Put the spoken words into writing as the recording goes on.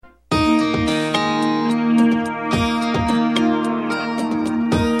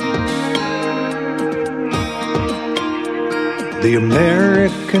The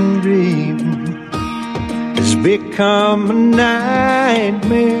American dream has become a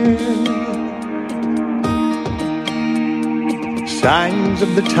nightmare. Signs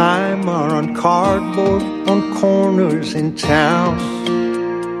of the time are on cardboard on corners in town.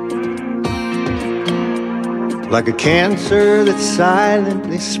 Like a cancer that's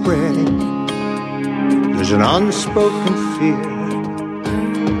silently spreading, there's an unspoken fear.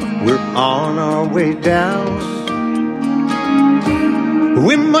 We're on our way down.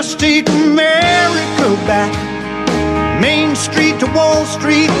 We must take America back. Main Street to Wall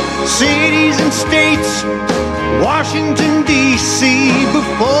Street, cities and states, Washington, D.C.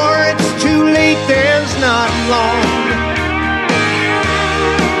 Before it's too late, there's not long.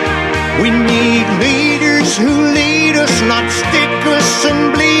 We need leaders who lead us, not stick us and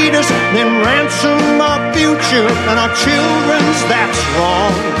bleed us, then ransom our future and our children's, that's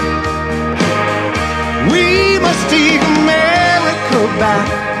wrong. We must take America back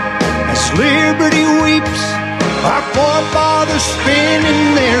as liberty weeps, our forefathers spin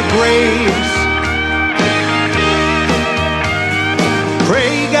in their graves.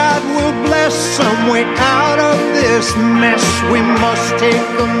 Pray God will bless some way out of this mess. We must take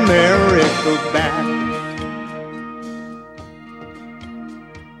America back.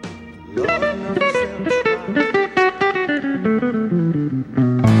 Lord knows they'll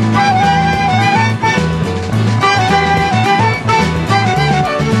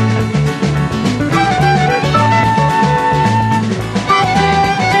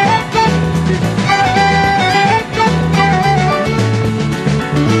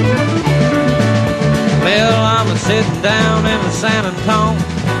sitting down in the San Antonio,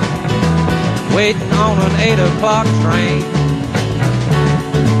 waiting on an 8 o'clock train.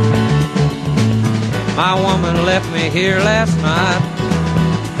 My woman left me here last night.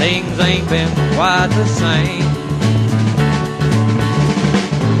 Things ain't been quite the same.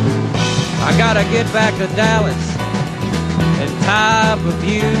 I gotta get back to Dallas and tie up a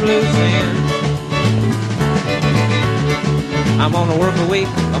few loose ends. I'm gonna work a week,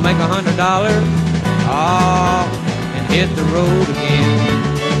 I'll make $100. And hit the road again.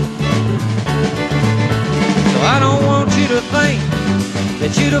 So I don't want you to think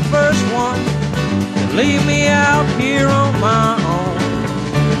that you're the first one to leave me out here on my own.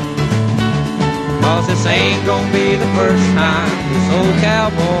 'Cause this ain't gonna be the first time this old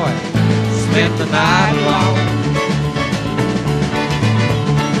cowboy spent the night alone.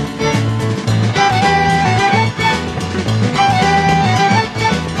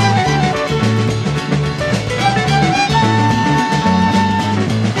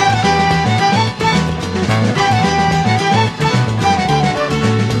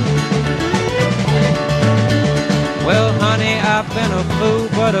 I've been a fool,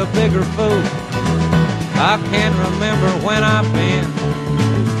 but a bigger fool. I can't remember when I've been.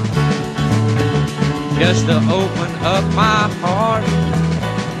 Just to open up my heart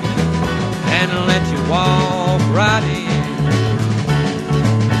and let you walk right in.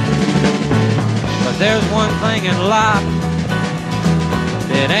 But there's one thing in life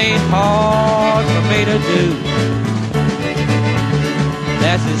that ain't hard for me to do.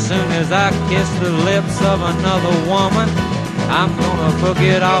 That's as soon as I kiss the lips of another woman, I'm gonna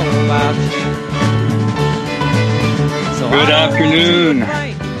forget all about you. So good afternoon.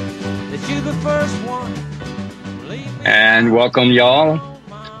 That you're the first one. And welcome, y'all.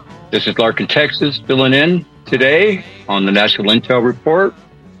 This is Larkin, Texas, filling in today on the National Intel Report,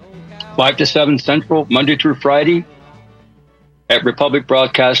 5 to 7 Central, Monday through Friday, at Republic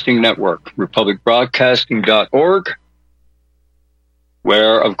Broadcasting Network, republicbroadcasting.org,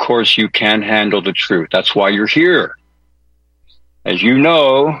 where, of course, you can handle the truth. That's why you're here. As you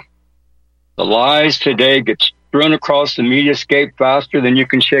know, the lies today get strewn across the mediascape faster than you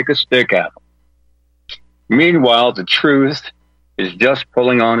can shake a stick at them. Meanwhile, the truth is just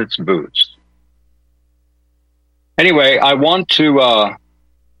pulling on its boots. Anyway, I want to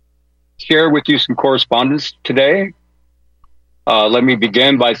share with you some correspondence today. Let me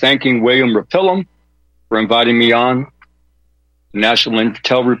begin by thanking William Rapillum for inviting me on the National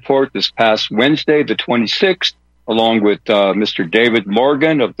Intel Report this past Wednesday, the 26th. Along with Mr. David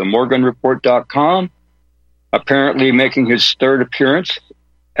Morgan of the MorganReport.com, apparently making his third appearance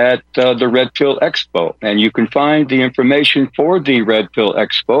at the Red Pill Expo. And you can find the information for the Red Pill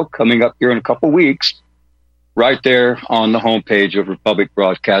Expo coming up here in a couple weeks right there on the homepage of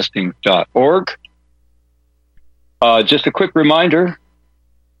republicbroadcasting.org. Just a quick reminder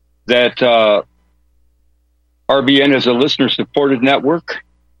that RBN is a listener-supported network.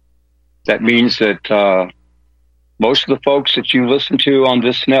 That means that most of the folks that you listen to on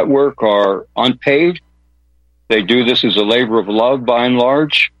this network are unpaid. They do this as a labor of love by and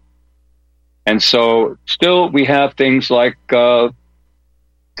large. And so still we have things like the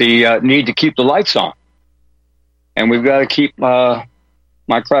need to keep the lights on. And we've got to keep my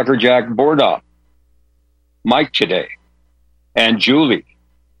Cracker Jack board up. Mike today, and Julie,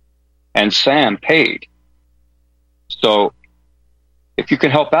 and Sam paid. So if you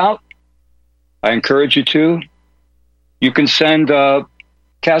can help out, I encourage you to. You can send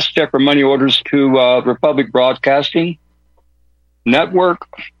cash check or money orders to Republic Broadcasting Network,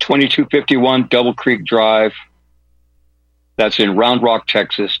 2251 Double Creek Drive. That's in Round Rock,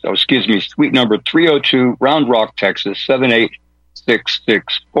 Texas. Oh, excuse me, suite number 302, Round Rock, Texas,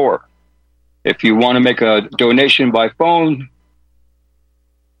 78664. If you want to make a donation by phone,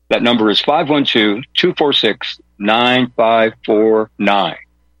 that number is 512-246-9549,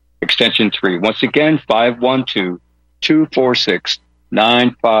 extension 3. Once again,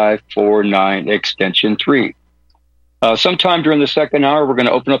 512-246-9549, extension 3. Sometime during the second hour, we're going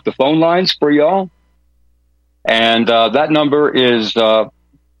to open up the phone lines for y'all. And that number is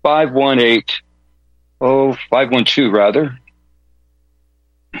 512 rather.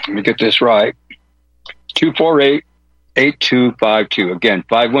 Let me get this right. 248-8252. Again,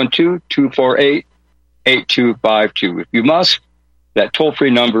 512-248-8252. If you must, that toll-free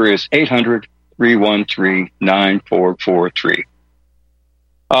number is 800-313-9443.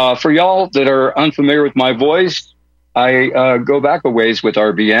 For y'all that are unfamiliar with my voice, I go back a ways with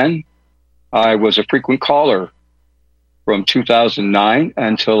RBN. I was a frequent caller from 2009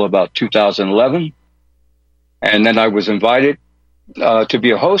 until about 2011. And then I was invited to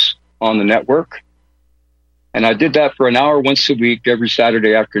be a host on the network. And I did that for an hour once a week, every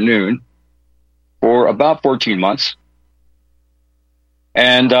Saturday afternoon for about 14 months.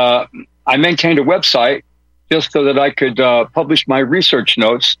 And I maintained a website just so that I could publish my research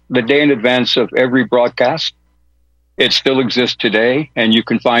notes the day in advance of every broadcast. It still exists today, and you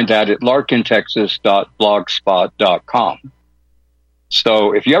can find that at larkintexas.blogspot.com.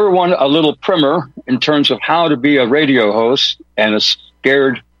 So if you ever want a little primer in terms of how to be a radio host and a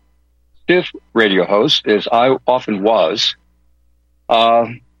scared, stiff radio host, as I often was,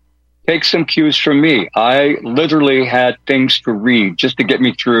 take some cues from me. I literally had things to read just to get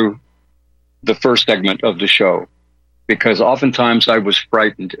me through the first segment of the show, because oftentimes I was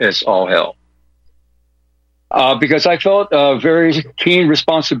frightened as all hell. Because I felt a very keen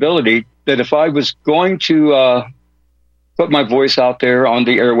responsibility that if I was going to put my voice out there on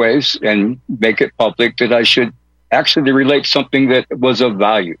the airwaves and make it public, that I should actually relate something that was of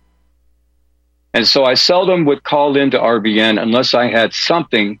value. And so I seldom would call into RBN unless I had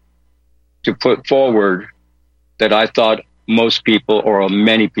something to put forward that I thought most people or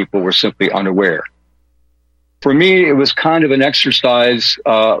many people were simply unaware. For me, it was kind of an exercise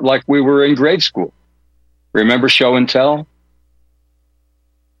like we were in grade school. Remember show and tell?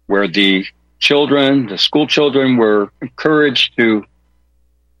 Where the children, the school children, were encouraged to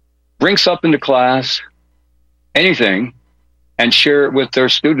bring something to class, anything, and share it with their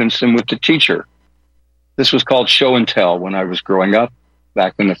students and with the teacher. This was called show and tell when I was growing up,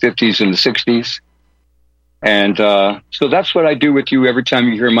 back in the 50s and the 60s. And so that's what I do with you every time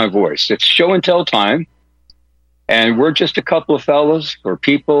you hear my voice. It's show and tell time. And we're just a couple of fellas or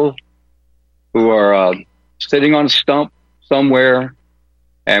people who are sitting on a stump somewhere,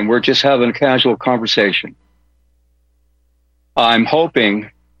 and we're just having a casual conversation. I'm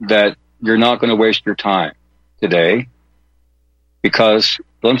hoping that you're not going to waste your time today, because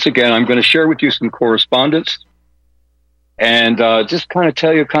once again, I'm going to share with you some correspondence and just kind of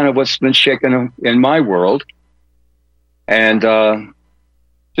tell you kind of what's been shaking in my world, and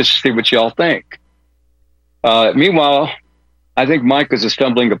just see what y'all think. Meanwhile, I think Mike is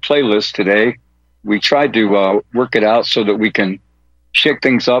assembling a playlist today. We tried to work it out so that we can shake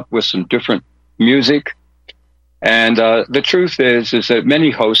things up with some different music. And the truth is that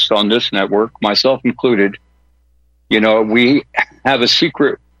many hosts on this network, myself included, we have a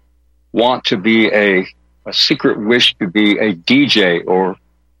secret want to be a secret wish to be a DJ or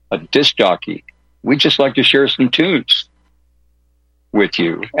a disc jockey. We just like to share some tunes with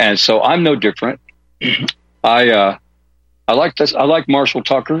you. And so I'm no different. I like this. I like Marshall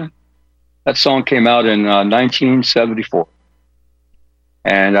Tucker. That song came out in 1974.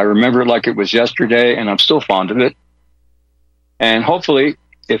 And I remember it like it was yesterday, and I'm still fond of it. And hopefully,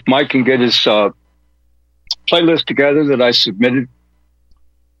 if Mike can get his playlist together that I submitted,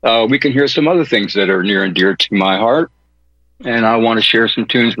 we can hear some other things that are near and dear to my heart. And I want to share some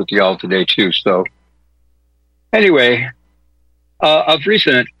tunes with y'all today, too. So anyway, of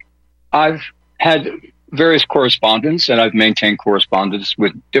recent, I've had various correspondence, and I've maintained correspondence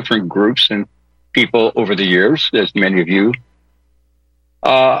with different groups and people over the years, as many of you.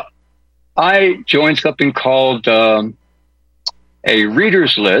 I joined something called a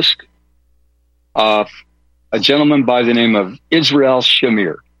readers list of a gentleman by the name of Israel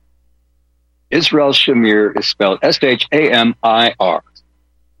Shamir. Israel Shamir is spelled Shamir.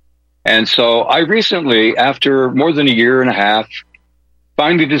 And so I recently, after more than a year and a half,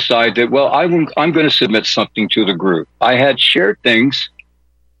 finally decided, well, I'm going to submit something to the group. I had shared things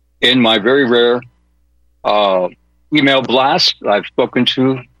in my very rare email blast I've spoken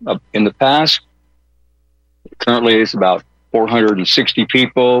to in the past. Currently, it's about 460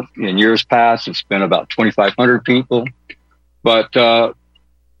 people. In years past, it's been about 2,500 people. But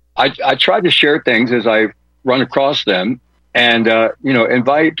I try to share things as I run across them and,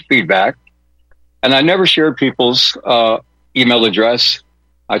 invite feedback. And I never share people's email address.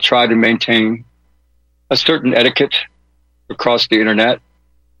 I try to maintain a certain etiquette across the internet.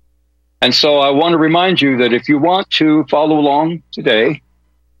 And so I want to remind you that if you want to follow along today,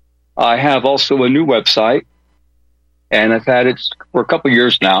 I have also a new website, and I've had it for a couple of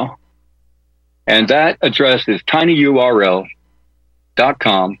years now. And that address is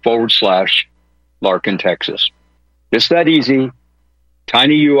tinyurl.com/Larkin, Texas. It's that easy.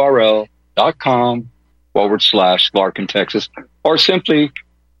 tinyurl.com/Larkin, Texas, or simply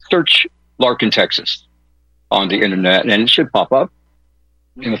search Larkin, Texas on the internet, and it should pop up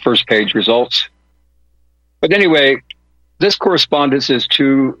in the first page results. But anyway, this correspondence is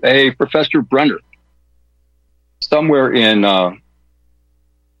to a Professor Brenner somewhere in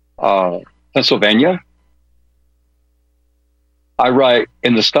Pennsylvania. I write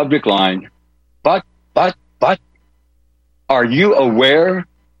in the subject line, but, are you aware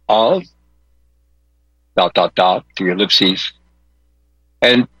of ... the ellipses?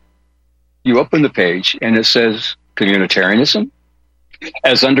 And you open the page and it says communitarianism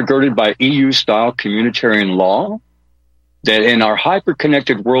as undergirded by EU-style communitarian law that in our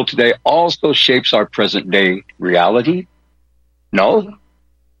hyper-connected world today also shapes our present-day reality? No.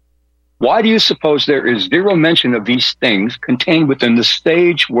 Why do you suppose there is zero mention of these things contained within the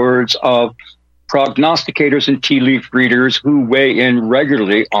sage words of prognosticators and tea leaf readers who weigh in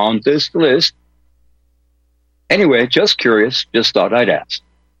regularly on this list? Anyway, just curious, just thought I'd ask.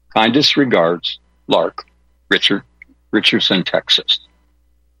 Kindest regards, Lark, Richardson, Texas.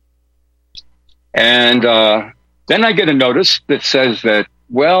 And then I get a notice that says that,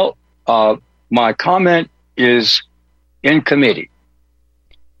 well, my comment is in committee.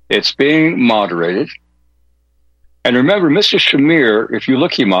 It's being moderated. And remember, Mr. Shamir, if you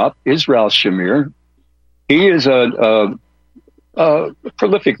look him up, Israel Shamir, he is a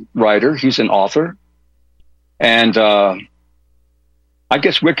prolific writer. He's an author. And I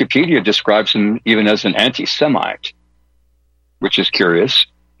guess Wikipedia describes him even as an anti-Semite, which is curious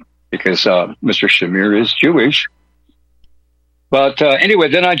because Mr. Shamir is Jewish. But anyway,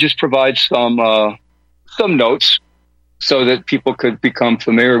 then I just provide some notes so that people could become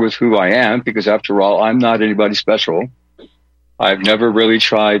familiar with who I am, because after all, I'm not anybody special. I've never really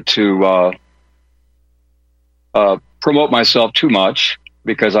tried to promote myself too much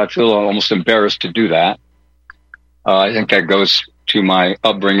because I feel almost embarrassed to do that. I think that goes to my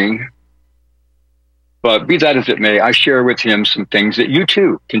upbringing. But be that as it may, I share with him some things that you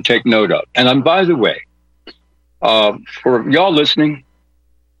too can take note of. And by the way, for y'all listening,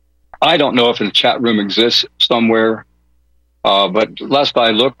 I don't know if a chat room exists somewhere, but last I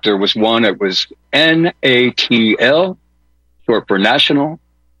looked, there was one. It was NATL, short for National,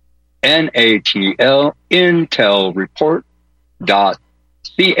 NATL, Intel Report,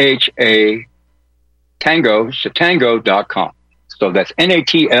 .CHA Chatango.com. So that's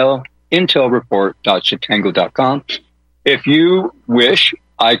NATL, intelreport.chatango.com. If you wish,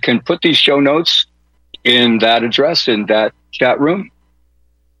 I can put these show notes in that address, in that chat room.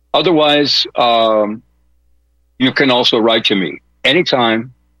 Otherwise, you can also write to me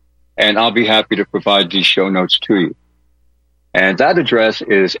anytime, and I'll be happy to provide these show notes to you. And that address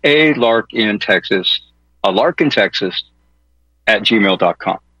is alarkintexas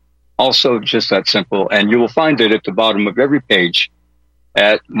 @gmail.com. Also, just that simple. And you will find it at the bottom of every page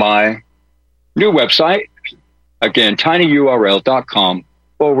at my new website. Again,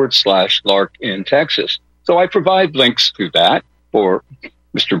 tinyurl.com/Lark in Texas. So I provide links to that for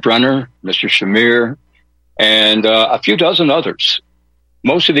Mr. Brenner, Mr. Shamir, and a few dozen others.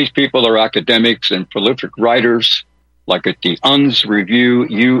 Most of these people are academics and prolific writers, like at the UNZ Review,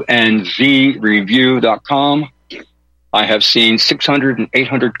 unzreview.com. I have seen 600 and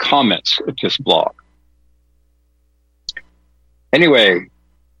 800 comments at this blog. Anyway,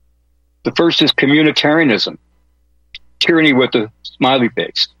 the first is communitarianism, tyranny with a smiley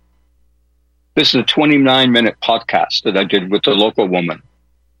face. This is a 29-minute podcast that I did with a local woman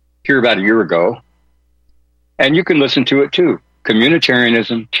here about a year ago. And you can listen to it too.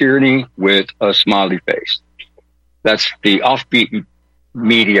 Communitarianism, Tyranny with a Smiley Face. That's the Offbeat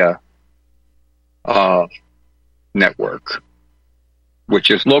Media network, which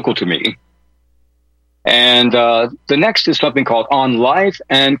is local to me. And the next is something called On Life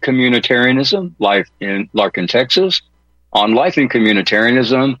and Communitarianism, live in Larkin, Texas. On Life and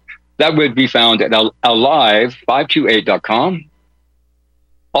Communitarianism, that would be found at alive528.com.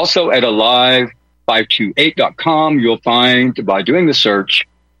 Also at alive528.com, you'll find, by doing the search,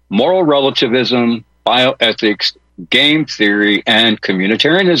 moral relativism, bioethics, game theory, and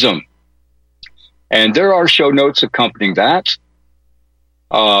communitarianism. And there are show notes accompanying that.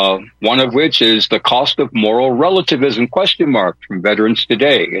 One of which is the cost of moral relativism ? From Veterans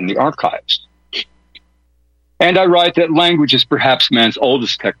Today in the archives. And I write that language is perhaps man's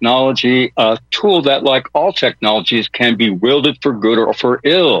oldest technology, a tool that, like all technologies, can be wielded for good or for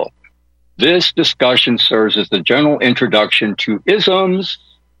ill. This discussion serves as the general introduction to isms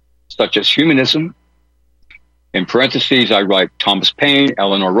such as humanism. In parentheses, I write Thomas Paine,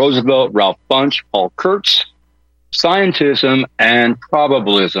 Eleanor Roosevelt, Ralph Bunche, Paul Kurtz, scientism, and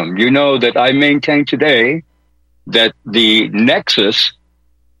probabilism. You know that I maintain today that the nexus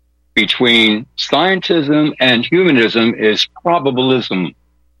between scientism and humanism is probabilism,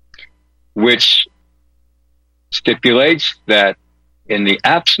 which stipulates that in the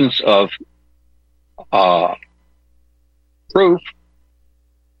absence of proof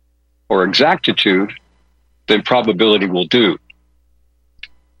or exactitude, then probability will do.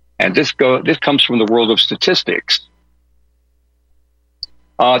 And this comes from the world of statistics.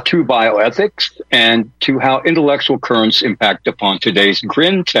 To bioethics and to how intellectual currents impact upon today's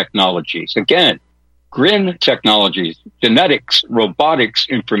GRIN technologies. Again, GRIN technologies, genetics, robotics,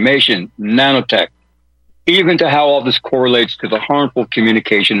 information, nanotech, even to how all this correlates to the harmful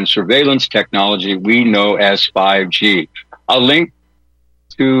communication and surveillance technology we know as 5G. A link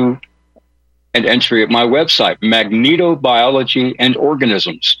to an entry at my website, Magnetobiology and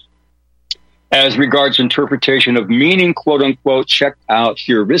Organisms. As regards interpretation of meaning, quote unquote, check out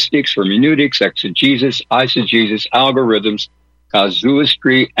heuristics, hermeneutics, exegesis, eisegesis, algorithms,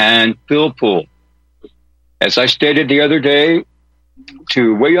 casuistry, and Philpool. As I stated the other day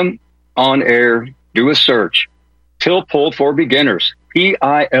to William on air, do a search. Philpool for Beginners,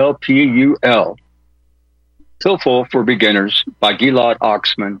 Pilpul. Philpool for Beginners by Gilad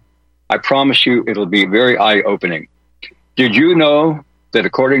Oxman. I promise you it'll be very eye-opening. Did you know that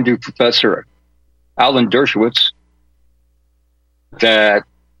according to Professor Alan Dershowitz, that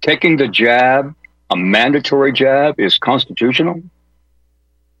taking the jab, a mandatory jab, is constitutional?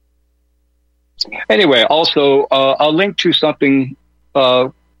 Anyway, also a link to something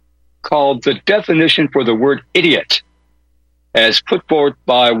called the definition for the word idiot, as put forth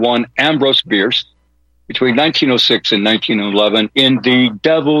by one Ambrose Bierce between 1906 and 1911 in the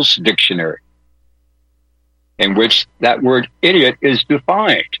Devil's Dictionary, in which that word idiot is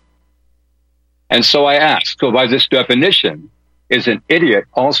defined. And so I ask, so by this definition, is an idiot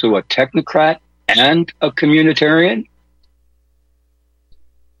also a technocrat and a communitarian?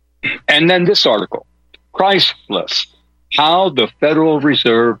 And then this article, Priceless, How the Federal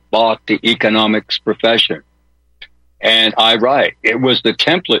Reserve Bought the Economics Profession. And I write, it was the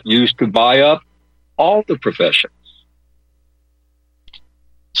template used to buy up all the professions.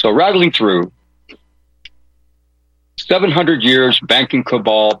 So rattling through, 700 Years Banking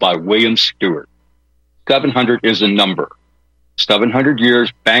Cabal by William Stewart. 700 is a number. 700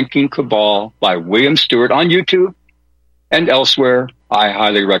 Years Banking Cabal by William Stewart on YouTube and elsewhere. I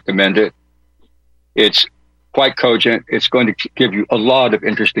highly recommend it. It's quite cogent. It's going to give you a lot of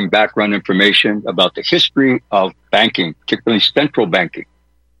interesting background information about the history of banking, particularly central banking.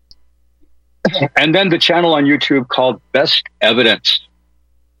 And then the channel on YouTube called Best Evidence,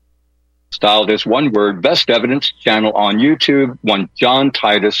 styled as one word, Best Evidence channel on YouTube, one John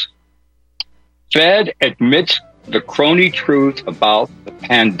Titus. Fed admits the crony truth about the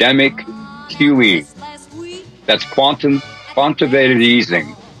pandemic QE. That's quantitative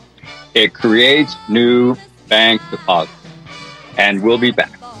easing. It creates new bank deposits. And we'll be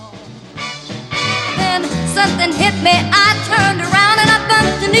back. Then something hit me, I turned around and I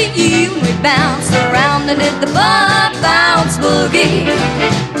bumped into you. We bounced around and did the bump bounce boogie.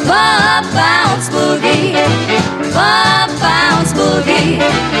 Bump bounce boogie. Bump bounce boogie.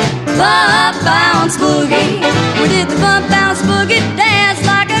 Bump bounce boogie. We did the bump bounce boogie, dance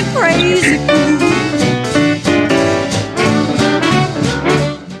like a crazy fool.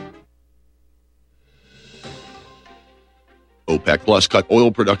 OPEC Plus cut oil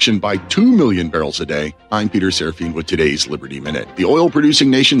production by 2 million barrels a day. I'm Peter Serafine with today's Liberty Minute. The oil-producing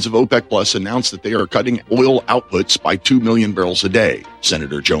nations of OPEC Plus announced that they are cutting oil outputs by 2 million barrels a day.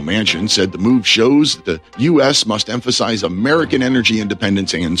 Senator Joe Manchin said the move shows that the U.S. must emphasize American energy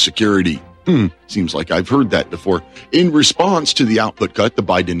independence and security. Seems like I've heard that before. In response to the output cut, the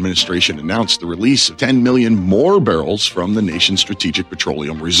Biden administration announced the release of 10 million more barrels from the nation's strategic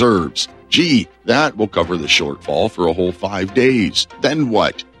petroleum reserves. Gee, that will cover the shortfall for a whole 5 days. Then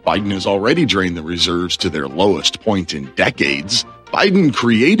what? Biden has already drained the reserves to their lowest point in decades. Biden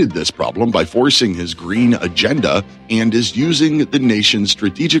created this problem by forcing his green agenda and is using the nation's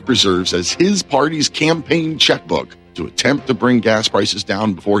strategic reserves as his party's campaign checkbook to attempt to bring gas prices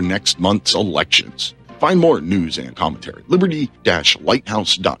down before next month's elections. Find more news and commentary at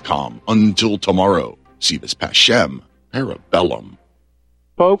liberty-lighthouse.com. Until tomorrow, si vis pacem, parabellum.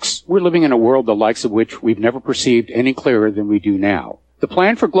 Folks, we're living in a world the likes of which we've never perceived any clearer than we do now. The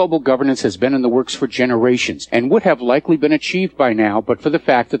plan for global governance has been in the works for generations and would have likely been achieved by now but for the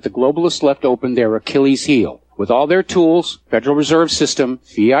fact that the globalists left open their Achilles heel. With all their tools, Federal Reserve System,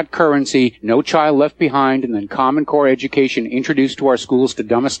 fiat currency, no child left behind, and then Common Core education introduced to our schools to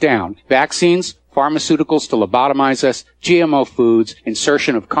dumb us down, vaccines, pharmaceuticals to lobotomize us, GMO foods,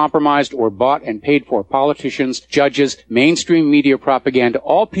 insertion of compromised or bought and paid for politicians, judges, mainstream media propaganda,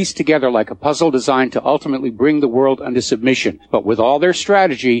 all pieced together like a puzzle designed to ultimately bring the world under submission. But with all their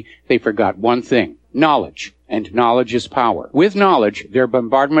strategy, they forgot one thing: knowledge. And knowledge is power. With knowledge, their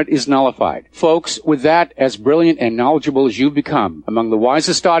bombardment is nullified. Folks, with that, as brilliant and knowledgeable as you've become, among the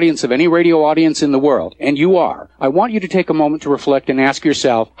wisest audience of any radio audience in the world, and you are, I want you to take a moment to reflect and ask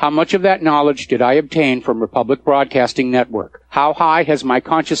yourself, how much of that knowledge did I obtain from Republic Broadcasting Network? How high has my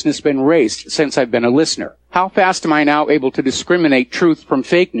consciousness been raised since I've been a listener? How fast am I now able to discriminate truth from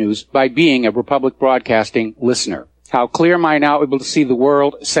fake news by being a Republic Broadcasting listener? How clear am I now able to see the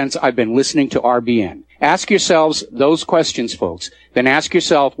world since I've been listening to RBN? Ask yourselves those questions, folks. Then ask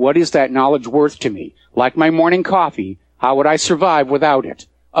yourself, what is that knowledge worth to me? Like my morning coffee, how would I survive without it?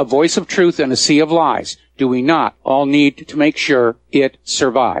 A voice of truth in a sea of lies. Do we not all need to make sure it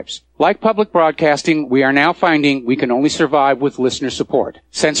survives? Like public broadcasting, we are now finding we can only survive with listener support.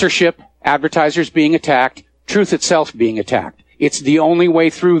 Censorship, advertisers being attacked, truth itself being attacked. It's the only way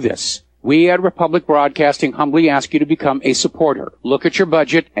through this. We at Republic Broadcasting humbly ask you to become a supporter. Look at your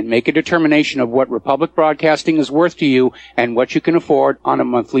budget and make a determination of what Republic Broadcasting is worth to you and what you can afford on a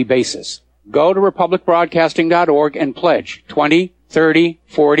monthly basis. Go to republicbroadcasting.org and pledge $20, $30,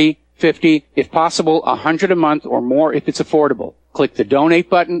 $40, $50, if possible, $100 a month or more if it's affordable. Click the donate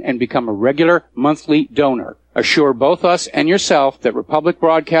button and become a regular monthly donor. Assure both us and yourself that Republic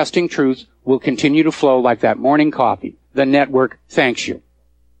Broadcasting truth will continue to flow like that morning coffee. The network thanks you.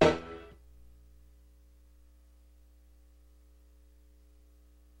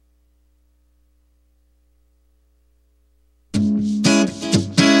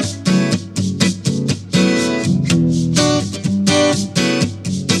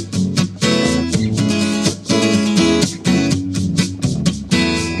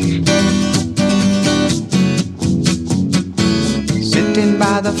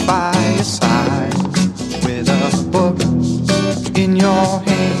 The fireside with a book in your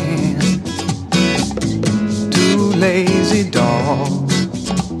hand. Two lazy dogs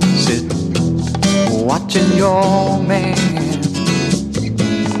sit watching your man.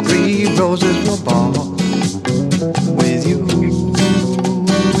 3 roses were bought with you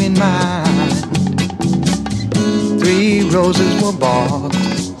in mind. 3 roses were bought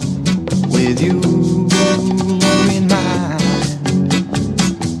with you in mind.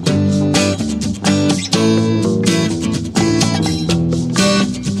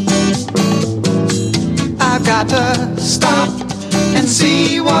 Got to stop and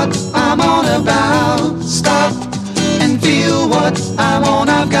see what I'm on about. Stop and feel what I'm on.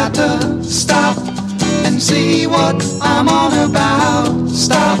 I've got to stop and see what I'm on about.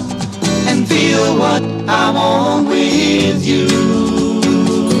 Stop and feel what I'm on with you.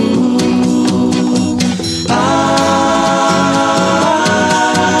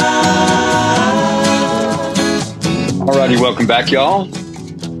 Alrighty, welcome back, y'all.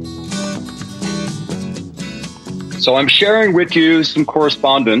 So I'm sharing with you some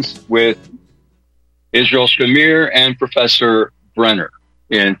correspondence with Israel Shamir and Professor Brenner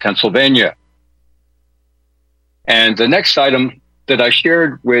in Pennsylvania. And the next item that I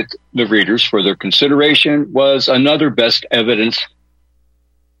shared with the readers for their consideration was another best evidence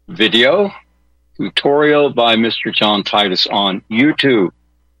video tutorial by Mr. John Titus on YouTube.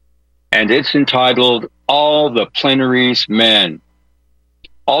 And it's entitled, All the Plenary's Men.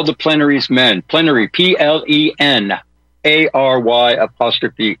 All the Plenary's Men. Plenary, P-L-E-N,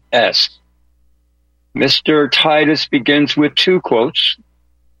 Ary''S. Mr. Titus begins with two quotes.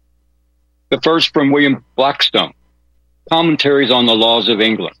 The first from William Blackstone, Commentaries on the Laws of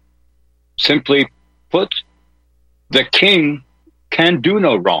England. Simply put, the king can do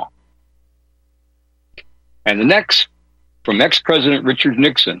no wrong. And the next from ex-President Richard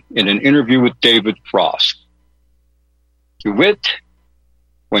Nixon in an interview with David Frost. To wit,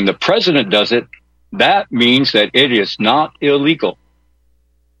 when the president does it, that means that it is not illegal.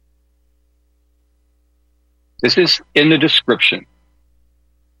 This is in the description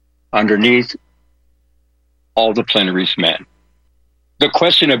underneath all the plenary's men. The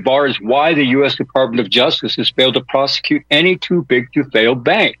question at bar is why the U.S. Department of Justice has failed to prosecute any too big to fail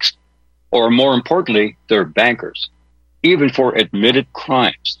banks, or more importantly, their bankers, even for admitted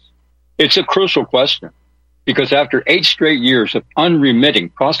crimes. It's a crucial question because after 8 straight years of unremitting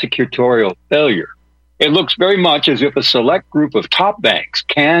prosecutorial failure, it looks very much as if a select group of top banks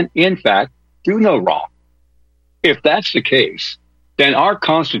can, in fact, do no wrong. If that's the case, then our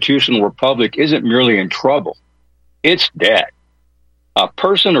constitutional republic isn't merely in trouble, it's dead. A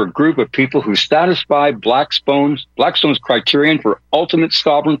person or group of people who satisfy Blackstone's criterion for ultimate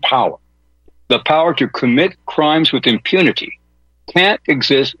sovereign power, the power to commit crimes with impunity, can't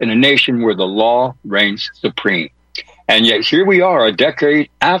exist in a nation where the law reigns supreme. And yet here we are a decade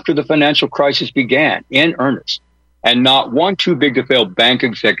after the financial crisis began in earnest, and not one too big to fail bank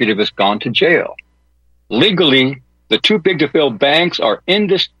executive has gone to jail. Legally, the too big to fail banks are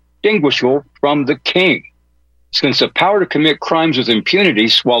indistinguishable from the king, since the power to commit crimes with impunity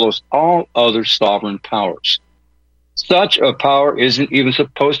swallows all other sovereign powers. Such a power isn't even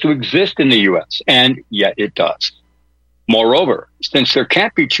supposed to exist in the U.S., and yet it does. Moreover, since there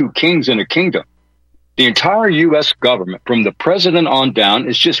can't be two kings in a kingdom, the entire U.S. government, from the president on down,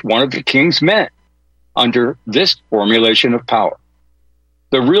 is just one of the king's men under this formulation of power.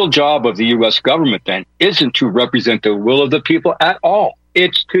 The real job of the U.S. government, then, isn't to represent the will of the people at all.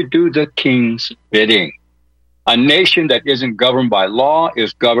 It's to do the king's bidding. A nation that isn't governed by law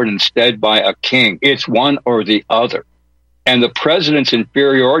is governed instead by a king. It's one or the other. And the president's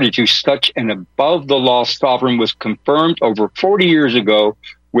inferiority to such an above-the-law sovereign was confirmed over 40 years ago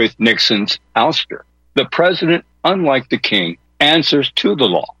with Nixon's ouster. The president, unlike the king, answers to the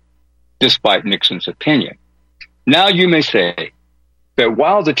law, despite Nixon's opinion. Now you may say that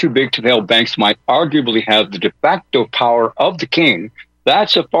while the too big to fail banks might arguably have the de facto power of the king,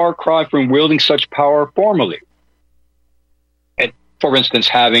 that's a far cry from wielding such power formally. And, for instance,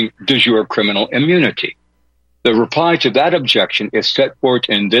 having de jure criminal immunity. The reply to that objection is set forth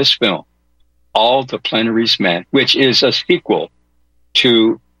in this film, All the Plenary's Men, which is a sequel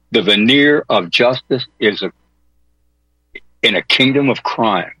to The Veneer of Justice is in a Kingdom of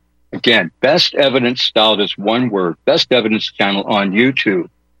Crime. Again, Best Evidence styled as one word, Best Evidence channel on YouTube.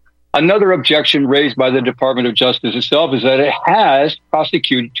 Another objection raised by the Department of Justice itself is that it has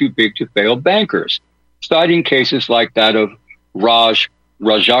prosecuted too big to fail bankers, citing cases like that of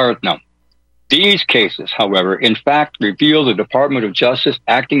Rajaratnam. These cases, however, in fact reveal the Department of Justice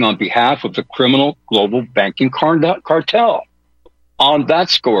acting on behalf of the criminal global banking cartel. On that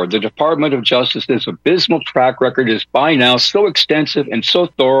score, the Department of Justice's abysmal track record is by now so extensive and so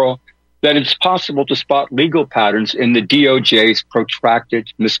thorough that it's possible to spot legal patterns in the DOJ's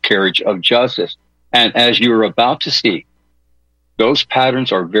protracted miscarriage of justice. And as you are about to see, those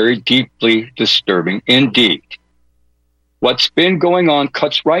patterns are very deeply disturbing indeed. What's been going on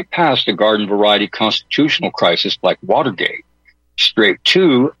cuts right past a garden variety constitutional crisis like Watergate, straight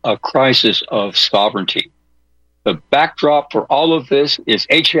to a crisis of sovereignty. The backdrop for all of this is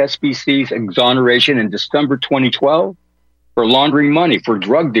HSBC's exoneration in December 2012 for laundering money for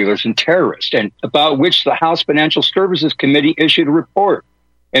drug dealers and terrorists, and about which the House Financial Services Committee issued a report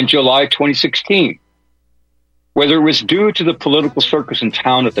in July 2016. Whether it was due to the political circus in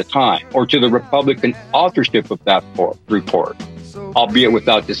town at the time or to the Republican authorship of that report, albeit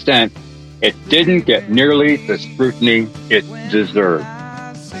without dissent, it didn't get nearly the scrutiny it deserved.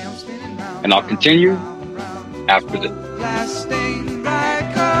 And I'll continue after this.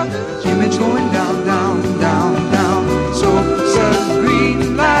 Image going down, down, down, down. So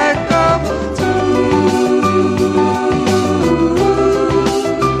green like gold.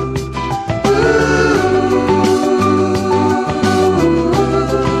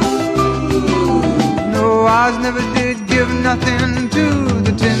 No, I never did give nothing to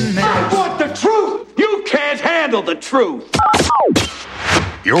the Tin Man. I want the truth. You can't handle the truth.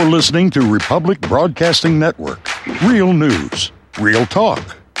 You're listening to Republic Broadcasting Network. Real news, real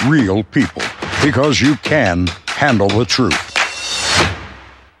talk, real people. Because you can handle the truth.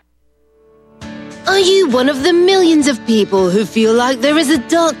 Are you one of the millions of people who feel like there is a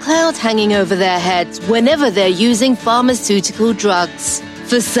dark cloud hanging over their heads whenever they're using pharmaceutical drugs?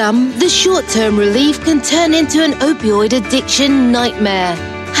 For some, the short-term relief can turn into an opioid addiction nightmare.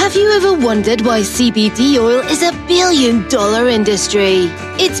 Have you ever wondered why CBD oil is a billion-dollar industry?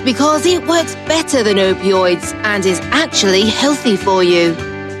 It's because it works better than opioids and is actually healthy for you.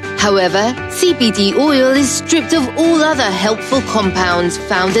 However, CBD oil is stripped of all other helpful compounds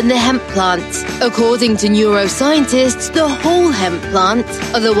found in the hemp plant. According to neuroscientists, the whole hemp plant,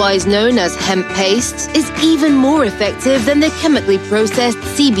 otherwise known as hemp paste, is even more effective than the chemically processed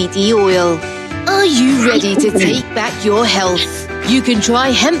CBD oil. Are you ready to take back your health? You can try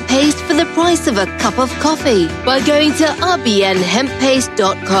hemp paste for the price of a cup of coffee by going to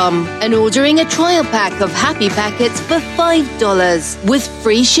rbnhemppaste.com and ordering a trial pack of Happy Packets for $5 with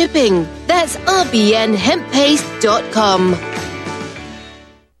free shipping. That's rbnhemppaste.com.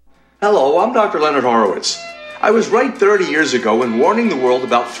 Hello, I'm Dr. Leonard Horowitz. I was right 30 years ago in warning the world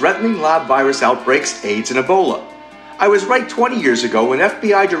about threatening lab virus outbreaks, AIDS, and Ebola. I was right 20 years ago when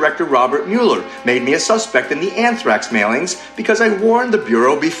FBI Director Robert Mueller made me a suspect in the anthrax mailings because I warned the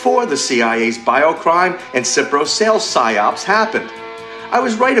Bureau before the CIA's biocrime and Cipro sales psyops happened. I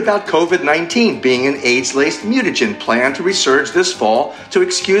was right about COVID-19 being an AIDS-laced mutagen planned to resurge this fall to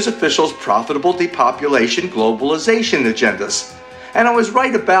excuse officials' profitable depopulation globalization agendas. And I was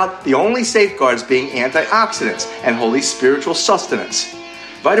right about the only safeguards being antioxidants and holy spiritual sustenance.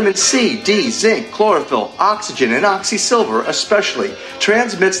 Vitamin C, D, zinc, chlorophyll, oxygen, and oxysilver especially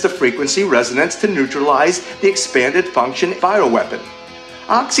transmits the frequency resonance to neutralize the expanded function bioweapon.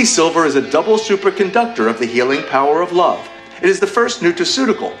 Oxysilver is a double superconductor of the healing power of love. It is the first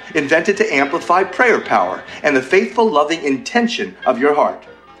nutraceutical invented to amplify prayer power and the faithful, loving intention of your heart.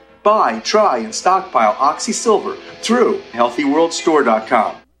 Buy, try, and stockpile Oxysilver through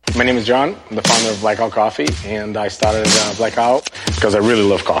HealthyWorldStore.com. My name is John. I'm the founder of Blackout Coffee, and I started Blackout because I really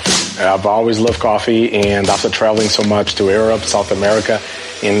love coffee. I've always loved coffee, and after traveling so much to Europe, South America,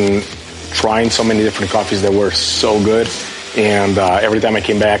 and trying so many different coffees that were so good, and every time I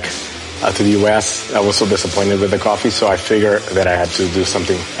came back to the U.S., I was so disappointed with the coffee, so I figured that I had to do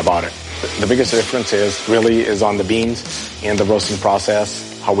something about it. The biggest difference is on the beans and the roasting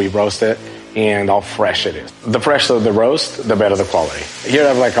process, how we roast it, and how fresh it is. The fresher the roast, the better the quality. Here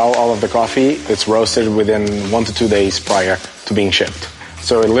I have all of the coffee. It's roasted within 1 to 2 days prior to being shipped.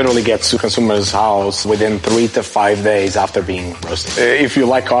 So it literally gets to consumers' house within 3 to 5 days after being roasted. If you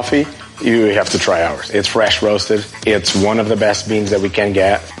like coffee, you have to try ours. It's fresh roasted. It's one of the best beans that we can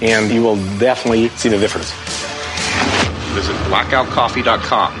get, and you will definitely see the difference. Visit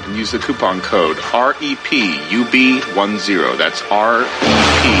blackoutcoffee.com and use the coupon code REPUB10. That's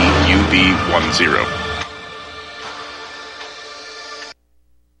REPUB10.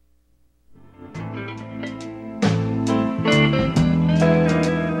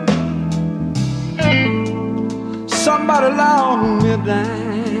 Somebody long me down.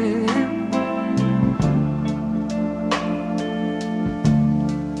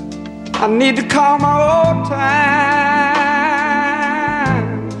 I need to call my old time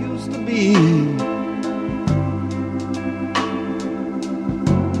used to be.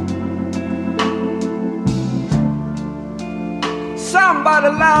 Somebody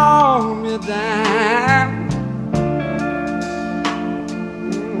long me down.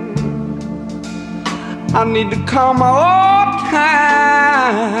 I need to call my old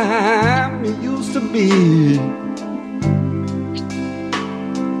time it used to be.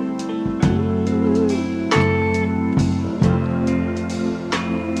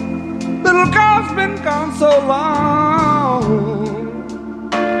 Little girl's been gone so long.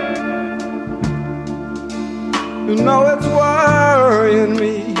 You know it's worrying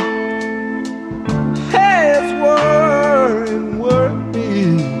me. Hey, it's worrying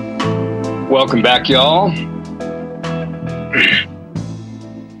me. Welcome back, y'all.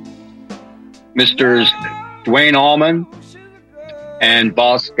 Mr. Dwayne Allman and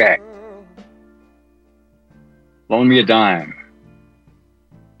Boss Skag. Loan me a dime.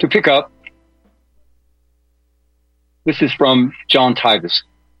 To pick up, this is from John Titus,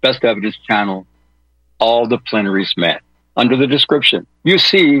 Best Evidence Channel, All the Plenaries Met. Under the description, you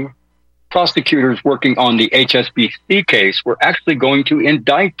see prosecutors working on the HSBC case were actually going to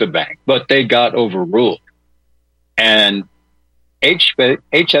indict the bank, but they got overruled. And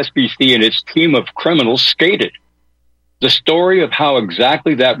HSBC and its team of criminals skated. The story of how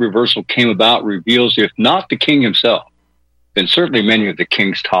exactly that reversal came about reveals, if not the king himself, then certainly many of the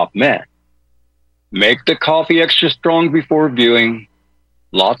king's top men. Make the coffee extra strong before viewing.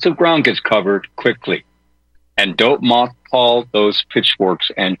 Lots of ground gets covered quickly. And don't mothball those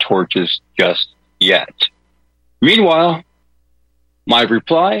pitchforks and torches just yet. Meanwhile, my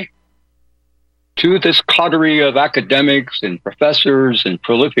reply to this coterie of academics and professors and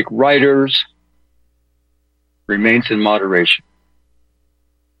prolific writers remains in moderation.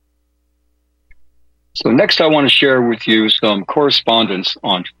 So next I want to share with you some correspondence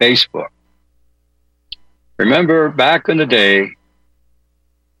on Facebook. Remember back in the day,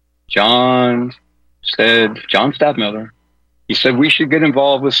 John Stadtmiller, he said we should get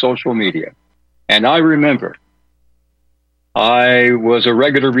involved with social media. And I remember I was a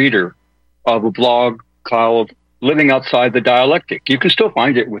regular reader of a blog called Living Outside the Dialectic. You can still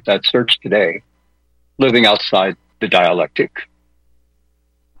find it with that search today, Living Outside the Dialectic.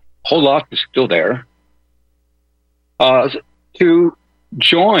 A whole lot is still there. To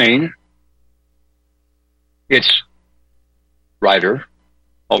join its writer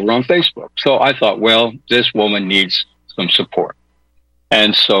over on Facebook. So I thought, well, this woman needs some support.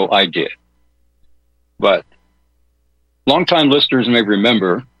 And so I did. But longtime listeners may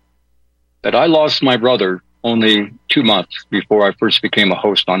remember that I lost my brother only 2 months before I first became a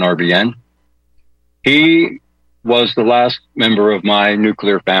host on RBN. He was the last member of my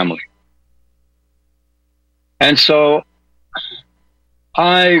nuclear family. And so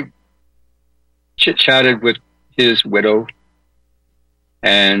I chit-chatted with his widow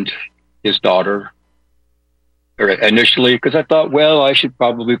and his daughter initially because I thought, well, I should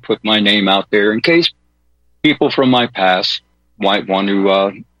probably put my name out there in case people from my past might want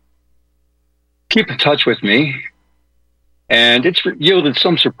to keep in touch with me. And it's yielded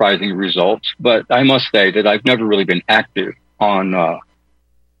some surprising results, but I must say that I've never really been active on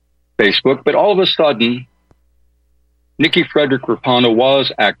Facebook. But all of a sudden, Nikki Frederick Rapano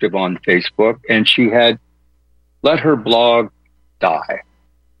was active on Facebook, and she had let her blog die.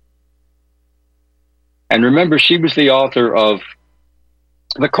 And remember, she was the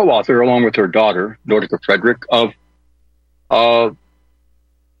co-author, along with her daughter, Nordica Frederick, of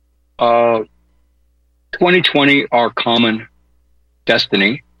 2020, Our Common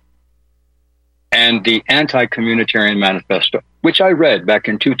Destiny, and the Anti-Communitarian Manifesto, which I read back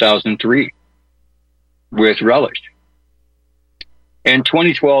in 2003 with relish. In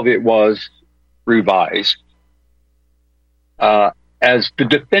 2012, it was revised as the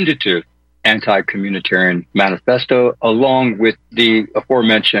definitive Anti-Communitarian Manifesto, along with the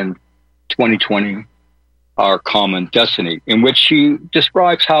aforementioned 2020, Our Common Destiny, in which she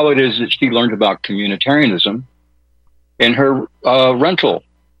describes how it is that she learned about communitarianism in her rental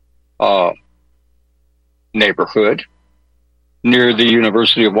neighborhood near the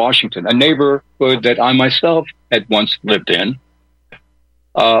University of Washington, a neighborhood that I myself had once lived in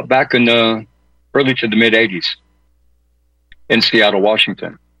back in the early to the mid-'80s in Seattle,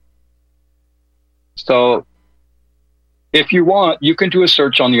 Washington. So if you want, you can do a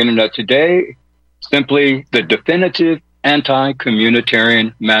search on the internet today, simply the definitive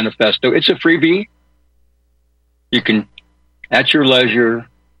Anti-Communitarian Manifesto. It's a freebie. You can, at your leisure,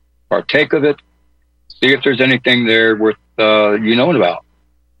 partake of it, see if there's anything there worth you knowing about.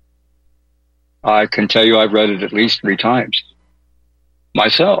 I can tell you I've read it at least 3 times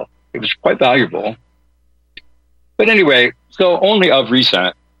myself. It was quite valuable. But anyway, so only of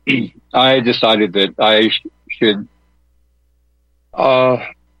recent, I decided that I should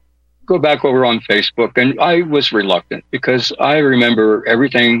go back over on Facebook, and I was reluctant because I remember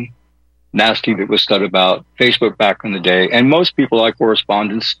everything nasty that was said about Facebook back in the day, and most people I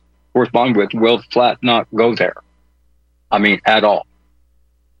correspond with will flat not go there. I mean, at all.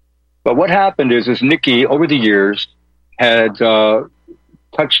 But what happened is Nikki, over the years, had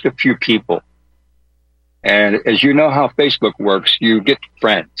touched a few people. And as you know how Facebook works, you get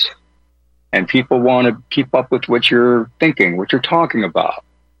friends. And people want to keep up with what you're thinking, what you're talking about.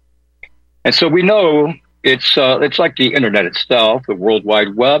 And so we know it's like the internet itself, the World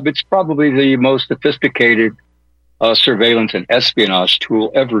Wide Web. It's probably the most sophisticated surveillance and espionage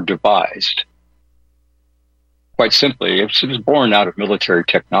tool ever devised. Quite simply, it was born out of military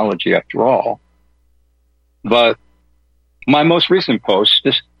technology after all. But my most recent post,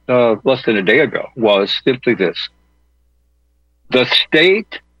 just less than a day ago, was simply this. The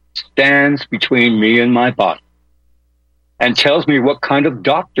state stands between me and my body and tells me what kind of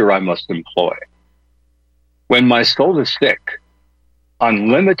doctor I must employ. When my soul is sick,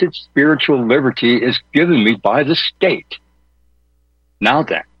 unlimited spiritual liberty is given me by the state. Now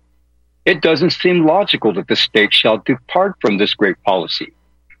then, it doesn't seem logical that the state shall depart from this great policy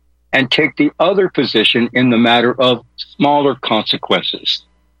and take the other position in the matter of smaller consequences,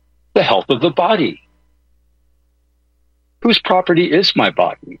 the health of the body. Whose property is my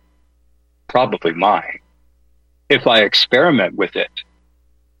body? Probably mine. If I experiment with it,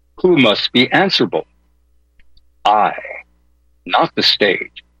 who must be answerable? I, not the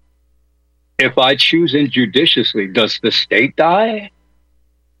state. If I choose injudiciously, does the state die?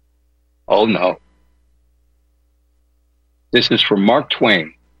 Oh no. This is from Mark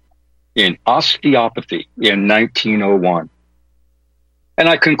Twain in Osteopathy in 1901. And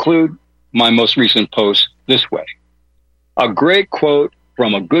I conclude my most recent post this way. A great quote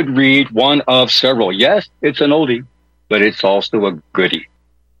from a good read, one of several. Yes, it's an oldie, but it's also a goodie.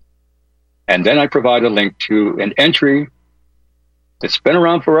 And then I provide a link to an entry that's been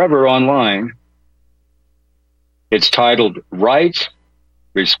around forever online. It's titled Rights,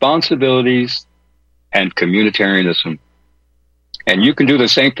 Responsibilities, and Communitarianism. And you can do the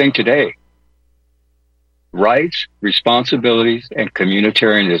same thing today. Rights, responsibilities, and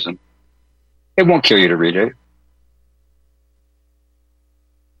communitarianism. It won't kill you to read it.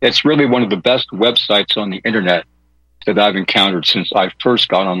 It's really one of the best websites on the internet that I've encountered since I first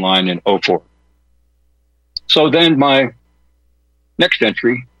got online in 2004. So then my next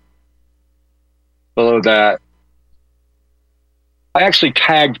entry, below that, I actually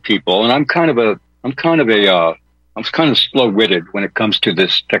tagged people, and I'm kind of slow-witted when it comes to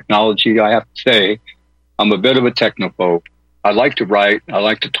this technology. I have to say, I'm a bit of a technophobe. I like to write, I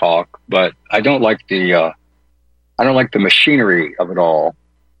like to talk, but I don't like the machinery of it all.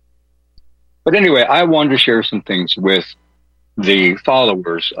 But anyway, I wanted to share some things with the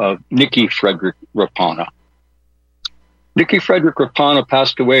followers of Nikki Frederick Rapana. Nikki Frederick Rapana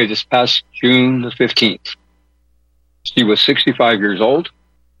passed away this past June the 15th. She was 65 years old.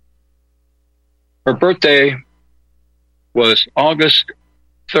 Her birthday was August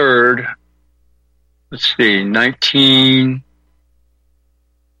 3rd,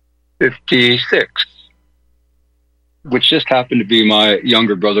 1956, which just happened to be my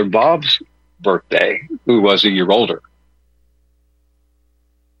younger brother Bob's birthday, who was a year older.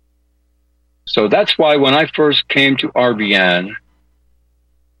 So that's why when I first came to RBN,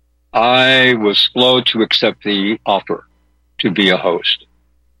 I was slow to accept the offer to be a host.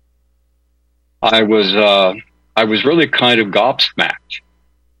 I was really kind of gobsmacked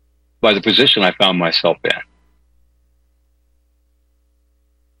by the position I found myself in.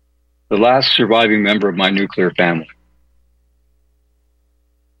 The last surviving member of my nuclear family.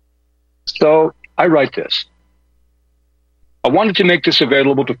 So I write this. I wanted to make this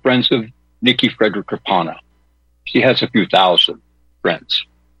available to friends of Nikki Frederick Rapana. She has a few thousand friends,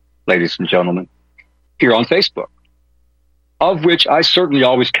 ladies and gentlemen, here on Facebook, of which I certainly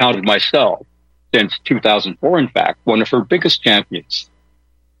always counted myself, since 2004, in fact, one of her biggest champions.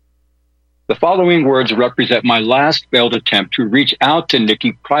 The following words represent my last failed attempt to reach out to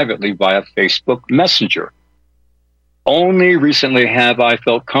Nikki privately via Facebook Messenger. Only recently have I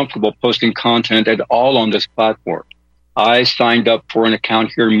felt comfortable posting content at all on this platform. I signed up for an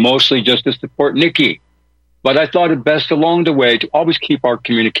account here mostly just to support Nikki, but I thought it best along the way to always keep our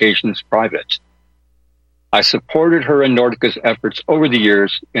communications private. I supported her and Nordica's efforts over the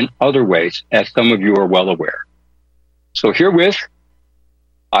years in other ways, as some of you are well aware. So herewith,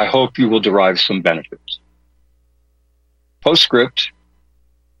 I hope you will derive some benefits. Postscript,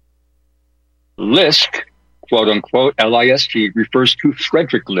 List, quote unquote, L-I-S-T, refers to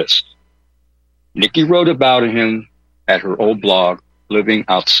Frederick List. Nikki wrote about him at her old blog, Living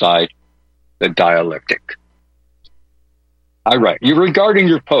Outside the Dialectic. I write, regarding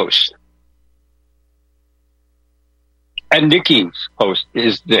your post, and Nikki's post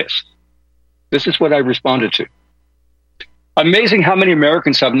is this. This is what I responded to. Amazing how many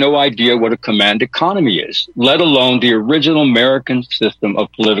Americans have no idea what a command economy is, let alone the original American system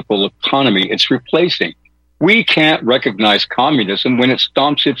of political economy it's replacing. We can't recognize communism when it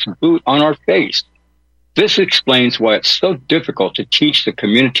stomps its boot on our face. This explains why it's so difficult to teach the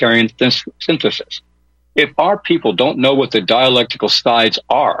communitarian synthesis. If our people don't know what the dialectical sides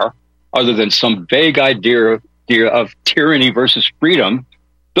are, other than some vague idea of tyranny versus freedom,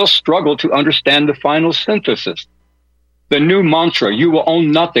 they'll struggle to understand the final synthesis. The new mantra, you will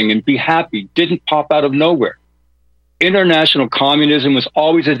own nothing and be happy, didn't pop out of nowhere. International communism was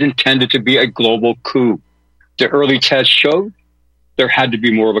always intended to be a global coup. The early tests showed there had to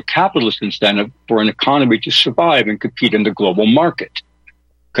be more of a capitalist incentive for an economy to survive and compete in the global market.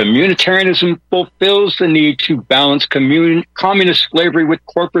 Communitarianism fulfills the need to balance communist slavery with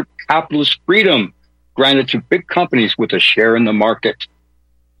corporate capitalist freedom granted to big companies with a share in the market.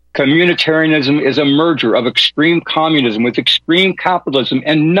 Communitarianism is a merger of extreme communism with extreme capitalism,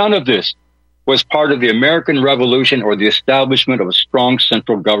 and none of this was part of the American Revolution or the establishment of a strong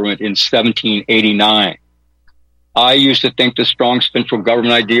central government in 1789. I used to think the strong central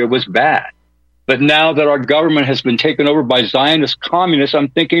government idea was bad. But now that our government has been taken over by Zionist communists, I'm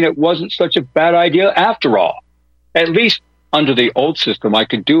thinking it wasn't such a bad idea after all. At least under the old system, I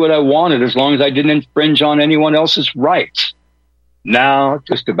could do what I wanted as long as I didn't infringe on anyone else's rights. Now,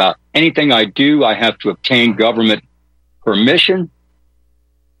 just about anything I do, I have to obtain government permission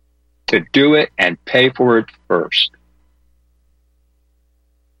to do it and pay for it first.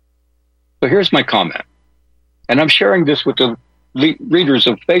 So here's my comment. And I'm sharing this with the readers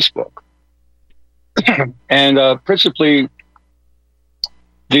of Facebook. And principally,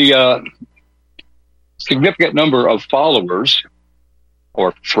 the significant number of followers,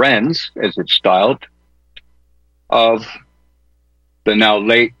 or friends, as it's styled, of the now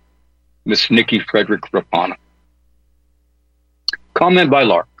late Miss Nikki Frederick Rapana. Comment by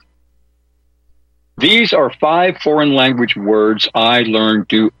Lark. These are 5 foreign language words I learned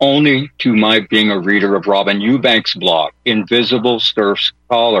due only to my being a reader of Robin Eubanks' blog, Invisible Surf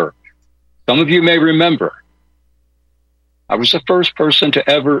Scholar. Some of you may remember, I was the first person to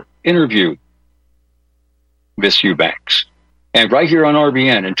ever interview Miss Eubanks, and right here on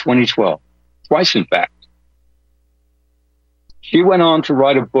RBN in 2012, twice in fact. She went on to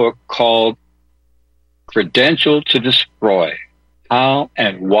write a book called Credential to Destroy: How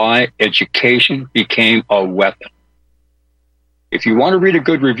and Why Education Became a Weapon. If you want to read a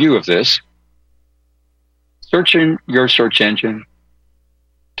good review of this, search in your search engine,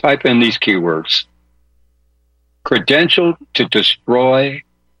 type in these keywords: Credential to Destroy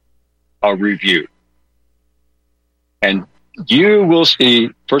a Review. And you will see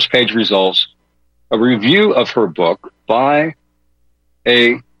first page results, a review of her book by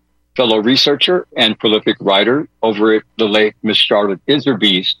a fellow researcher and prolific writer over at the late Miss Charlotte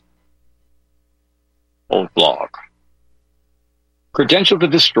Iserby's old blog. Credential to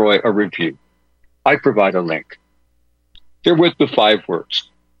Destroy a Review. I provide a link. Here with the 5 words.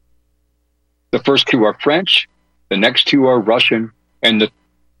 The first 2 are French, the next 2 are Russian, and the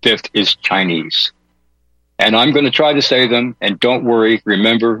 5th is Chinese. And I'm going to try to say them, and don't worry,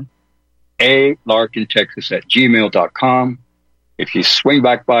 remember, larkintexas@gmail.com. If you swing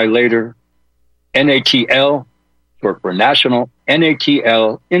back by later, NATL, short for National,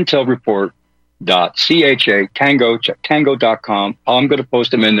 NATL, Intel Report, .cha, tango.com. I'm going to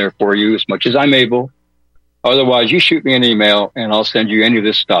post them in there for you as much as I'm able. Otherwise, you shoot me an email, and I'll send you any of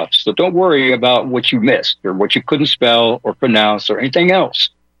this stuff. So don't worry about what you missed or what you couldn't spell or pronounce or anything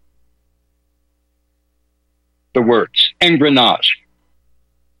else. The words: engrenage,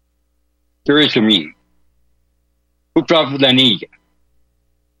 turismi, upravleniya,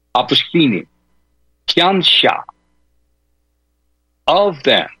 opushkini, kyansha. Of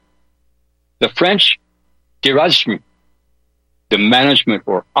them, the French dirigement, the management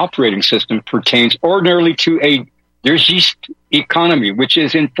or operating system, pertains ordinarily to a dirigiste economy, which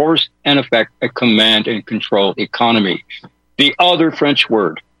is in force and effect a command and control economy. The other French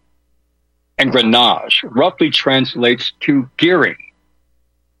word, engrenage, roughly translates to gearing,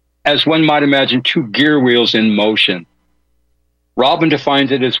 as one might imagine 2 gear wheels in motion. Robin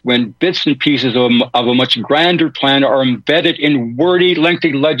defines it as when bits and pieces of a much grander plan are embedded in wordy,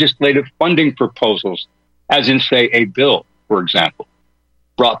 lengthy legislative funding proposals, as in, say, a bill, for example,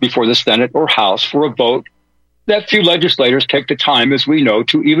 brought before the Senate or House for a vote that few legislators take the time, as we know,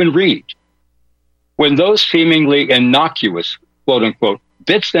 to even read. When those seemingly innocuous, quote-unquote,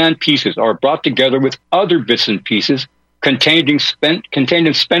 bits and pieces are brought together with other bits and pieces contained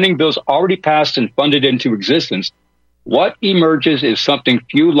in spending bills already passed and funded into existence, what emerges is something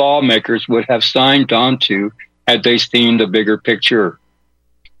few lawmakers would have signed on to had they seen the bigger picture.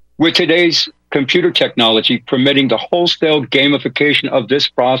 With today's computer technology permitting the wholesale gamification of this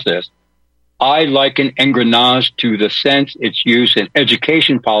process, I liken engrenage to the sense it's used in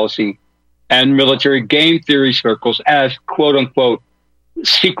education policy and military game theory circles as, quote-unquote,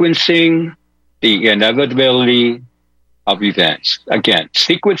 sequencing the inevitability of events. Again,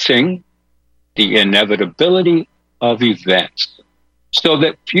 sequencing the inevitability of events, so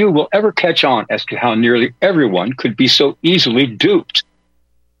that few will ever catch on as to how nearly everyone could be so easily duped.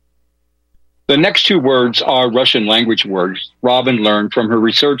 The next 2 words are Russian language words Robin learned from her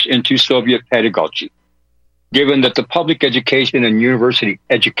research into Soviet pedagogy. Given that the public education and university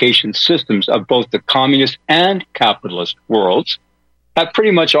education systems of both the communist and capitalist worlds have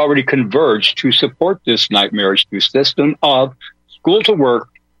pretty much already converged to support this nightmarish new system of school to work,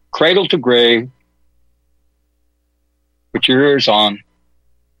 cradle to grave, put your ears on,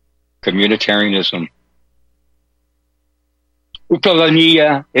 communitarianism.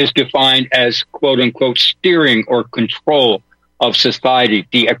 Upravleniya is defined as, quote-unquote, steering or control of society,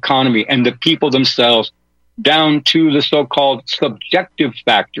 the economy, and the people themselves down to the so-called subjective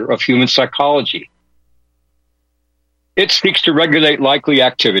factor of human psychology. It seeks to regulate likely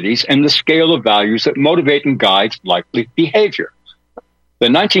activities and the scale of values that motivate and guide likely behavior. The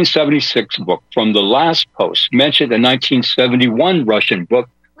 1976 book from the last post mentioned a 1971 Russian book,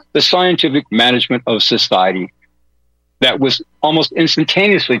 The Scientific Management of Society, that was almost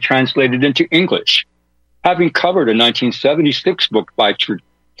instantaneously translated into English. Having covered a 1976 book by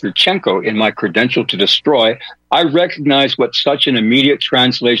Turchenko in my Credential to Destroy, I recognized what such an immediate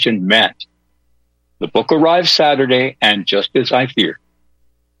translation meant. The book arrived Saturday, and just as I feared,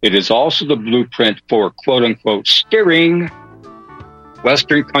 it is also the blueprint for quote-unquote steering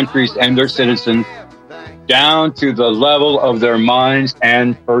Western countries and their citizens down to the level of their minds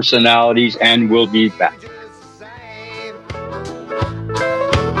and personalities, and we'll be back.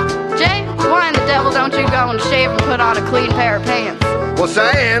 Jay, why in the devil don't you go and shave and put on a clean pair of pants? Well,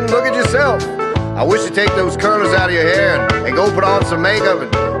 Cyan, look at yourself. I wish you'd take those curlers out of your hair and go put on some makeup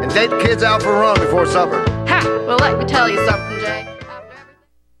and take the kids out for a run before supper. Ha! Well, let me tell you something, Jay.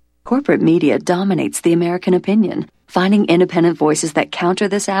 Corporate media dominates the American opinion. Finding independent voices that counter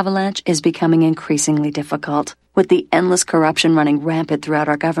this avalanche is becoming increasingly difficult. With the endless corruption running rampant throughout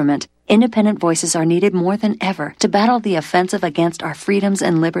our government, independent voices are needed more than ever to battle the offensive against our freedoms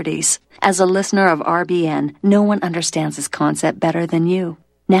and liberties. As a listener of RBN, no one understands this concept better than you.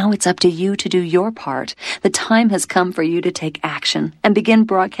 Now it's up to you to do your part. The time has come for you to take action and begin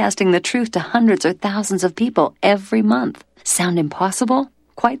broadcasting the truth to hundreds or thousands of people every month. Sound impossible?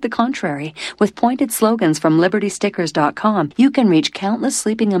 Quite the contrary. With pointed slogans from LibertyStickers.com, you can reach countless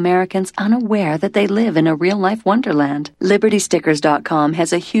sleeping Americans unaware that they live in a real-life wonderland. LibertyStickers.com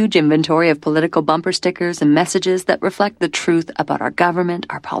has a huge inventory of political bumper stickers and messages that reflect the truth about our government,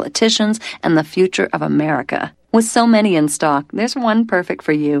 our politicians, and the future of America. With so many in stock, there's one perfect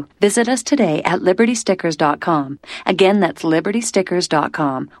for you. Visit us today at LibertyStickers.com. Again, that's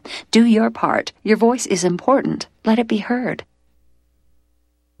LibertyStickers.com. Do your part. Your voice is important. Let it be heard.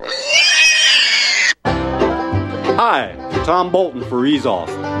 Hi, Tom Bolton for Ease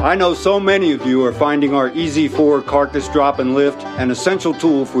Off. I know so many of you are finding our Easy 4 carcass drop and lift an essential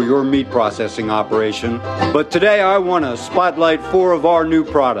tool for your meat processing operation. But today I want to spotlight 4 of our new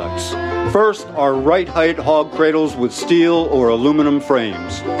products. First, our right height hog cradles with steel or aluminum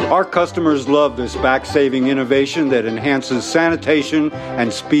frames. Our customers love this back-saving innovation that enhances sanitation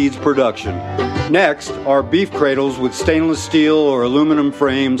and speeds production. Next, our beef cradles with stainless steel or aluminum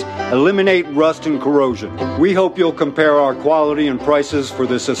frames eliminate rust and corrosion. We hope you'll compare our quality and prices for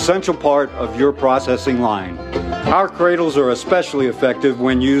this essential part of your processing line. Our cradles are especially effective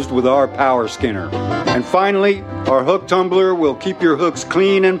when used with our power skinner. And finally, our hook tumbler will keep your hooks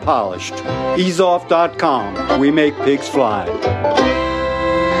clean and polished. EaseOff.com. We make pigs fly.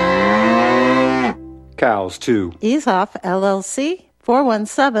 Cows, too. Ease Off, LLC,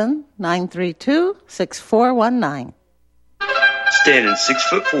 417-932-6419. Standing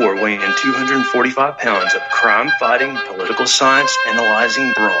 6'4", weighing 245 pounds of crime-fighting, political science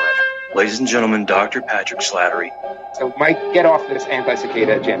analyzing brawn. Ladies and gentlemen, Dr. Patrick Slattery. So, Mike, get off this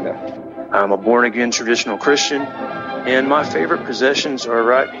anti-cicada agenda. I'm a born-again traditional Christian, and my favorite possessions are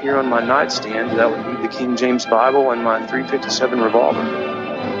right here on my nightstand. That would be the King James Bible and my .357 revolver.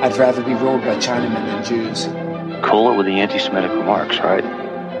 I'd rather be ruled by Chinamen than Jews. Cool it with the anti-Semitic remarks, right?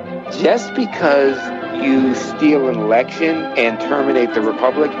 Just because you steal an election and terminate the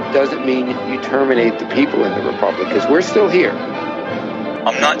Republic doesn't mean you terminate the people in the Republic, because we're still here.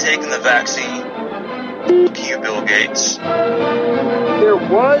 I'm not taking the vaccine. Fuck you, Bill Gates. There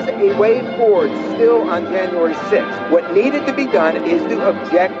was a way forward still on January 6th. What needed to be done is to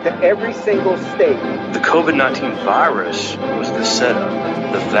object to every single state. The COVID-19 virus was the setup.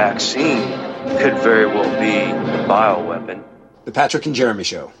 The vaccine could very well be the bioweapon. The Patrick and Jeremy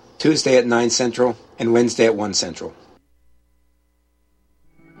Show, Tuesday at 9 Central and Wednesday at 1 Central.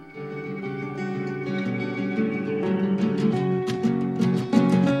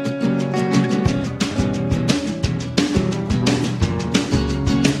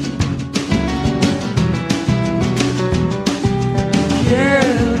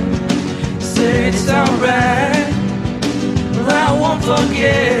 It's alright, but I won't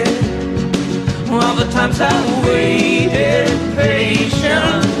forget all the times I waited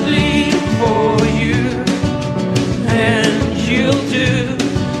patiently for you, and you'll do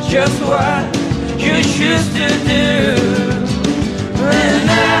just what you choose to do, and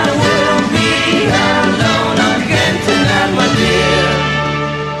I will be alone again tonight, my dear.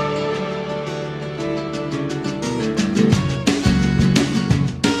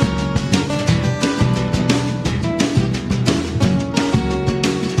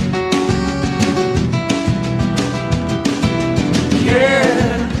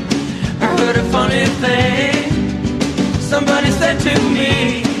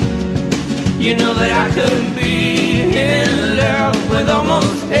 You know that I could be in love with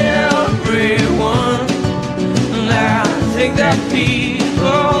almost everyone. I think that people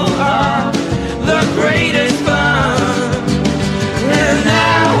are the greatest fun. And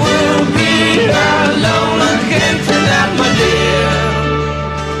I will be alone again tonight, my dear.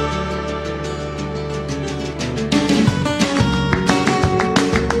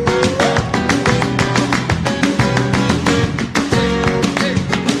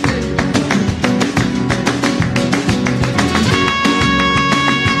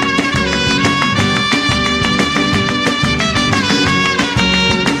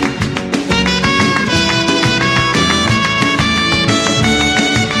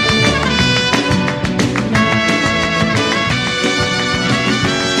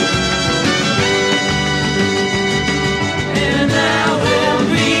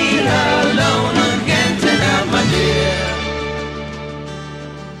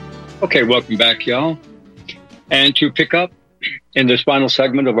 Okay, welcome back, y'all. And to pick up in this final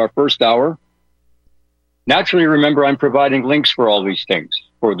segment of our first hour, naturally, remember, I'm providing links for all these things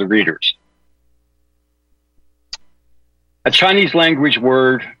for the readers. A Chinese language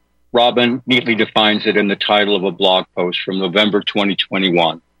word, Robin neatly defines it in the title of a blog post from November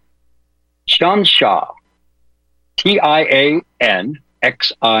 2021. Tianxia, Tianxia,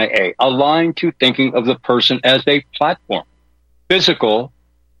 aligned to thinking of the person as a platform, physical,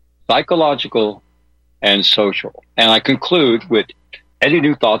 psychological, and social. And I conclude with any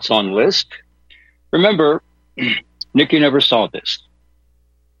new thoughts on list. Remember, Nikki never saw this.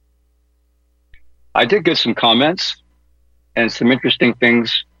 I did get some comments, and some interesting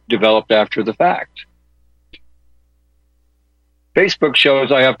things developed after the fact. Facebook shows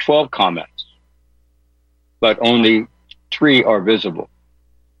I have 12 comments, but only 3 are visible.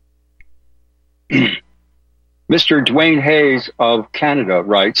 Mr. Dwayne Hayes of Canada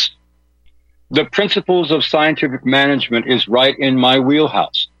writes, "The Principles of Scientific Management is right in my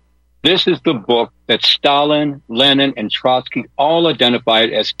wheelhouse. This is the book that Stalin, Lenin, and Trotsky all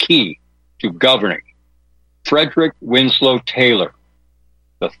identified as key to governing. Frederick Winslow Taylor,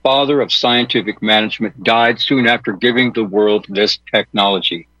 the father of scientific management, died soon after giving the world this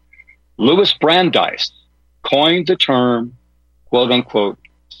technology. Louis Brandeis coined the term, quote unquote,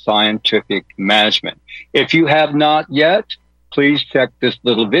 scientific management. If you have not yet, please check this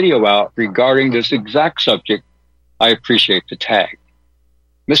little video out regarding this exact subject. I appreciate the tag."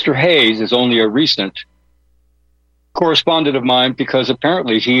 Mr. Hayes is only a recent correspondent of mine because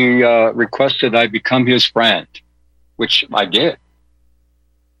apparently he requested I become his friend, which I did.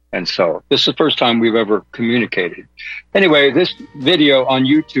 And so this is the first time we've ever communicated. Anyway, this video on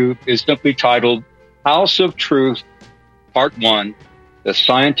YouTube is simply titled House of Truth, Part 1, The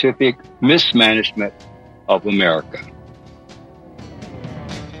Scientific Mismanagement of America.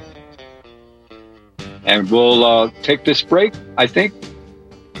 And we'll take this break, I think,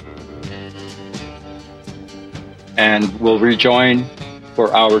 and we'll rejoin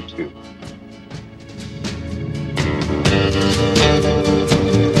for hour 2.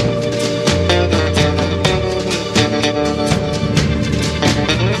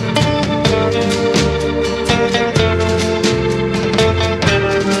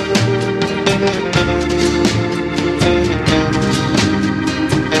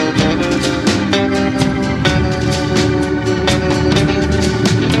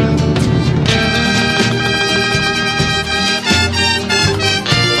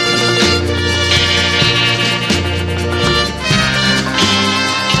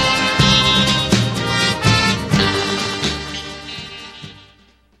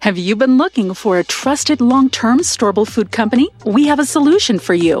 Have you been looking for a trusted long-term storable food company? We have a solution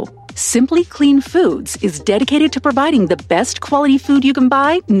for you. Simply Clean Foods is dedicated to providing the best quality food you can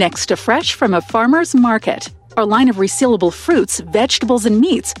buy next to fresh from a farmer's market. Our line of resealable fruits, vegetables, and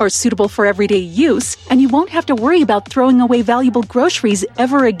meats are suitable for everyday use, and you won't have to worry about throwing away valuable groceries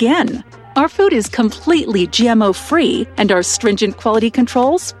ever again. Our food is completely GMO-free, and our stringent quality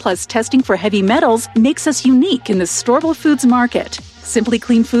controls, plus testing for heavy metals, makes us unique in the storable foods market. Simply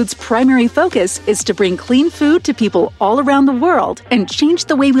Clean Foods' primary focus is to bring clean food to people all around the world and change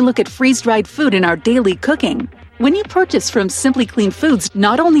the way we look at freeze-dried food in our daily cooking. When you purchase from Simply Clean Foods,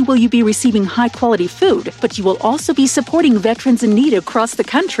 not only will you be receiving high-quality food, but you will also be supporting veterans in need across the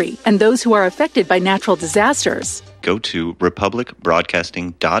country and those who are affected by natural disasters. Go to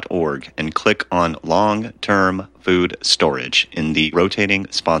republicbroadcasting.org and click on Long-Term Food Storage in the rotating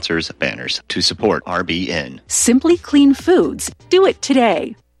sponsors banners to support RBN. Simply Clean Foods. Do it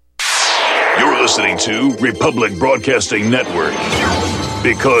today. You're listening to Republic Broadcasting Network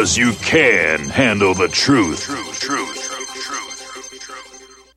because you can handle the truth.